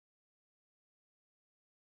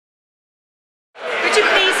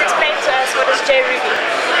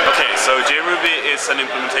So JRuby is an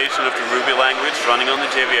implementation of the Ruby language running on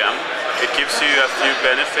the JVM. It gives you a few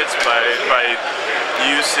benefits by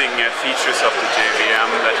using features of the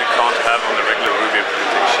JVM that you can't have on the regular Ruby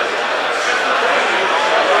implementation.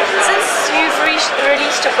 Since you've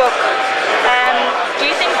released a book, do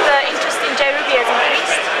you think the interest in JRuby has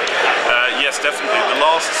increased? Yes, definitely. The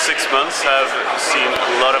last 6 months have seen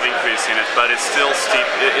a lot of increase in it, but it's still steep.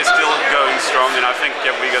 It's still going strong, and I think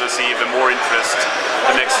we're going to see even more interest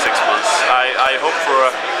the next 6 months. I hope for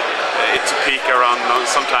it to peak around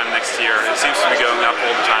sometime next year. It seems to be going up all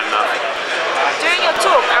the time now. During your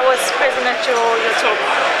talk, I was present at your talk.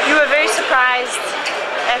 You were very surprised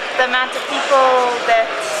at the amount of people that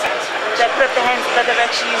put up their hands that have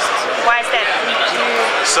actually used. Why is that?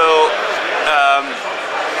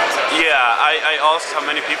 Yeah, I asked how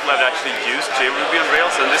many people have actually used JRuby on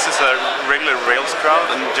Rails, and this is a regular Rails crowd,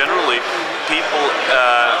 and generally people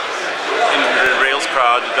in the Rails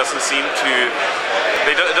crowd doesn't seem to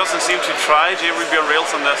try JRuby on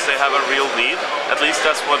Rails unless they have a real need. At least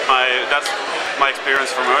that's my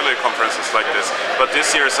experience from earlier conferences like this. But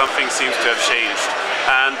this year something seems to have changed.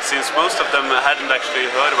 And since most of them hadn't actually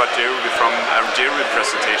heard about JRuby from a JRuby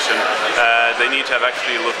presentation, they need to have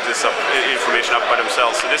actually looked this information up by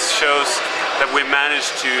themselves. So this shows that we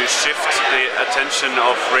managed to shift the attention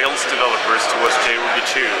of Rails developers towards JRuby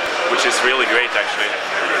 2, which is really great actually.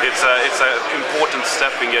 It's an important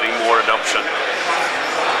step in getting more adoption.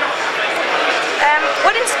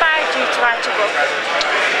 What inspired you to write your book?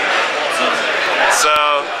 So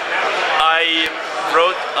I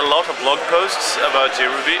wrote a lot of blog posts about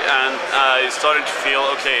JRuby, and I started to feel,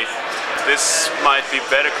 okay, this might be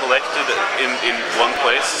better collected in one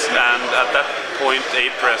place, and at that point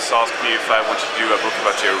A-Press asked me if I wanted to do a book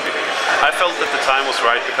about JRuby. I felt that the time was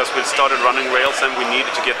right because we started running Rails and we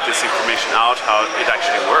needed to get this information out, how it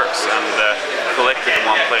actually works, and collect it in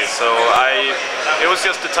one place. So it was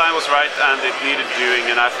just the time was right and it needed doing,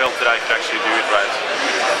 and I felt that I could actually do it right.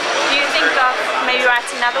 Do you think of maybe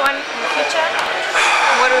writing another one in the future?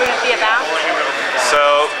 What would it be about?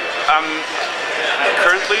 So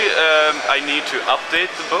currently I need to update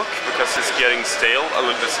the book because it's getting a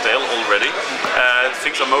little bit stale already.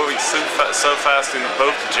 Things are moving so fast in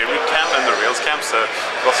both the JRuby camp and the Rails camp, so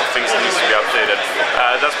lots of things need to be updated.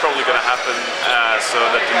 That's probably going to happen so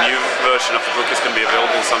that the new version of the book is going to be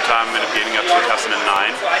available sometime in the beginning of 2009.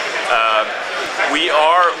 We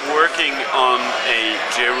are working on a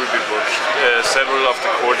JRuby book. Several of the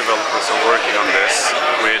core developers are working on this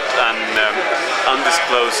with an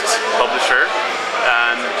undisclosed publisher,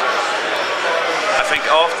 and I think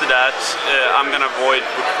after that I'm going to avoid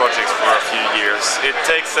book projects for a few years. It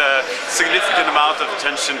takes a significant amount of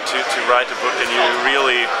attention to write a book, and it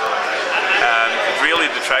really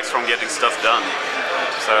detracts from getting stuff done.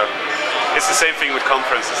 So it's the same thing with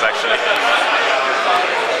conferences actually.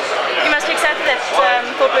 You must be excited that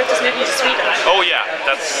Corporate is moving to Sweden. Oh yeah,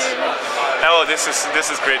 this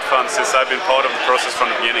is great fun since I've been part of the process from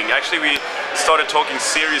the beginning. Actually, we started talking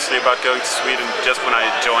seriously about going to Sweden just when I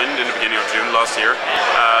joined in the beginning of June last year,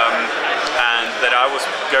 and that I was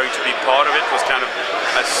going to be part of it was kind of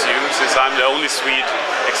assumed since I'm the only Swede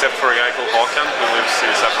except for a guy called Håkan who lives in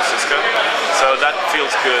San Francisco. So that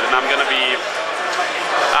feels good, and I'm going to be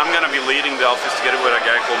leading the office together with a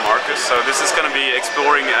guy called Marcus, so this is going to be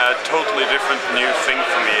exploring a totally different new thing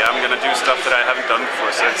for me. I'm going to do stuff that I haven't done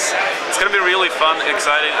before, so it's going to be really fun,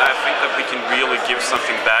 exciting. I think that we can really give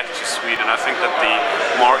something back to Sweden. I think that the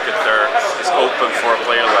market there is open for a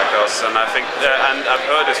player like us, and I think, and I've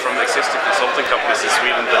heard this from existing consulting companies in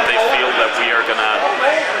Sweden, that they feel that we are going to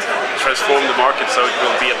transform the market so it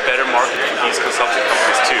will be a better market for these consulting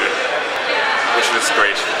companies too, which is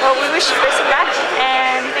great. Well, we wish you best of luck,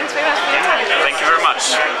 and thanks very much for your time. Thank you very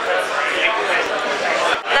much.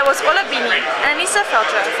 That was Ola Bini and Lisa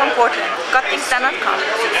Felter from Portland, GotThingsDone.com.